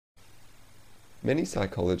Many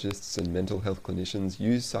psychologists and mental health clinicians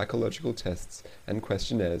use psychological tests and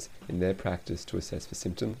questionnaires in their practice to assess for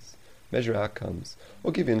symptoms, measure outcomes,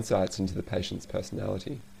 or give insights into the patient's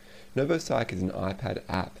personality. NovoPsych is an iPad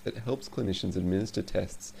app that helps clinicians administer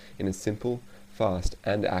tests in a simple, fast,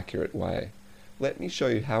 and accurate way. Let me show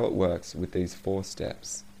you how it works with these 4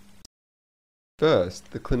 steps. First,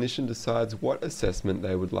 the clinician decides what assessment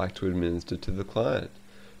they would like to administer to the client.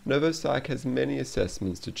 NovoPsych has many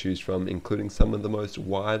assessments to choose from, including some of the most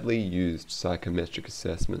widely used psychometric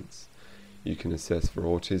assessments. You can assess for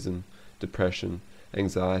autism, depression,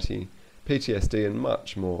 anxiety, PTSD, and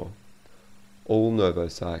much more. All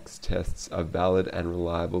NovoPsych's tests are valid and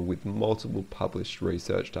reliable, with multiple published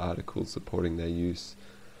researched articles supporting their use.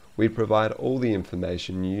 We provide all the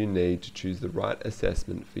information you need to choose the right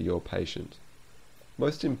assessment for your patient.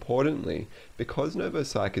 Most importantly, because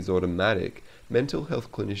NovoPsych is automatic, mental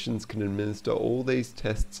health clinicians can administer all these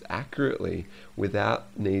tests accurately without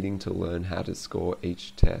needing to learn how to score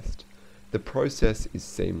each test. The process is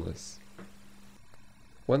seamless.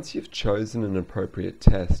 Once you've chosen an appropriate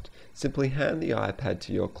test, simply hand the iPad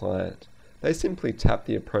to your client. They simply tap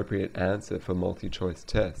the appropriate answer for multi-choice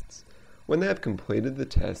tests. When they have completed the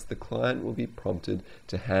test, the client will be prompted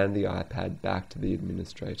to hand the iPad back to the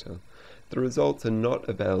administrator. The results are not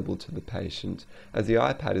available to the patient, as the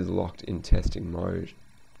iPad is locked in testing mode.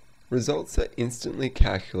 Results are instantly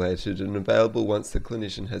calculated and available once the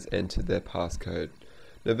clinician has entered their passcode.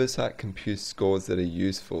 NovoPsych computes scores that are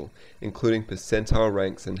useful, including percentile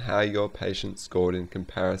ranks and how your patient scored in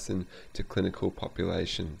comparison to clinical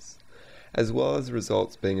populations. As well as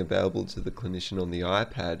results being available to the clinician on the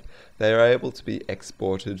iPad, they are able to be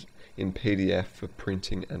exported in PDF for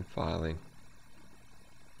printing and filing.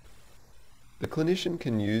 The clinician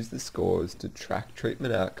can use the scores to track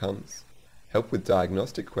treatment outcomes, help with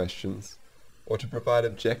diagnostic questions, or to provide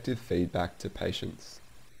objective feedback to patients.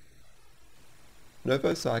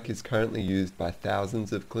 NovoPsych is currently used by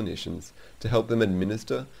thousands of clinicians to help them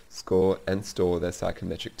administer, score, and store their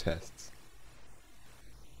psychometric tests.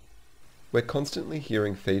 We're constantly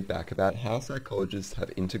hearing feedback about how psychologists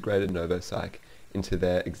have integrated NovoPsych into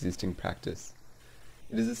their existing practice.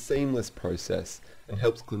 It is a seamless process and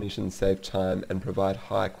helps clinicians save time and provide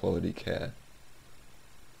high-quality care.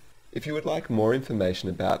 If you would like more information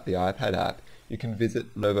about the iPad app, you can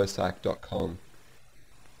visit novopsych.com.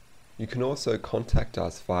 You can also contact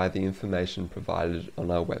us via the information provided on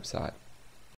our website.